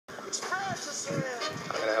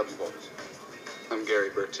happened, boys? I'm Gary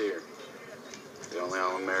Bertier, the only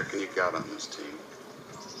All-American you got on this team.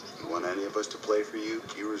 You want any of us to play for you,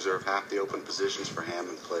 you reserve half the open positions for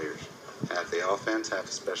Hammond players. Half the offense, half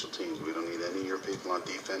the special teams. We don't need any of your people on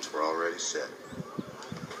defense. We're already set.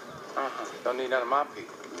 Don't need none of my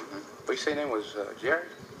people. What you say name was Jerry?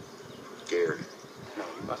 Gary. No,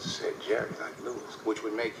 you must have said Jerry, like Lewis, which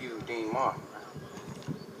would make you Dean Martin.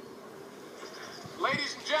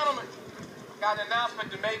 Ladies and gentlemen, got an announcement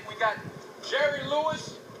to make. We got Jerry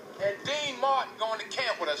Lewis and Dean Martin going to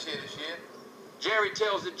camp with us here this year. Jerry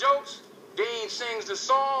tells the jokes, Dean sings the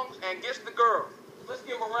songs, and gets the girl. Let's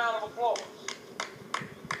give him a round of applause.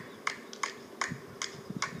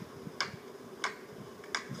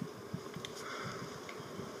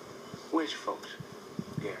 Which folks?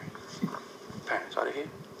 Gary. Parents, are they here?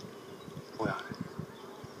 Where are they?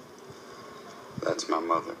 That's my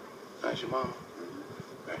mother. That's your mama?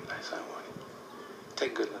 Very nice, I want it.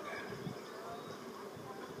 Take a good look at her.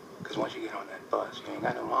 Because once you get on that bus, you ain't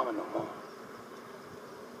got no mama no more.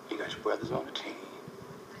 You got your brothers on the team.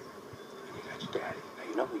 And you got your daddy. Now,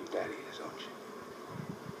 you know who your daddy is, don't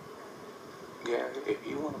you? Gary, if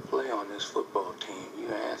you want to play on this football team,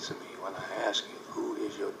 you answer me when I ask you, who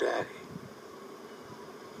is your daddy?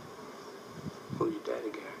 Who's your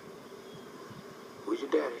daddy, Gary? Who's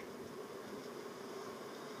your daddy?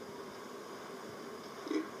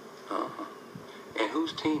 You. And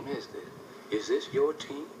whose team is this? Is this your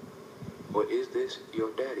team? Or is this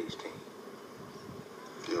your daddy's team?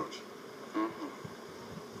 Yours.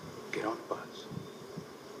 Get on the bus.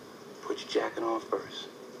 Put your jacket on first.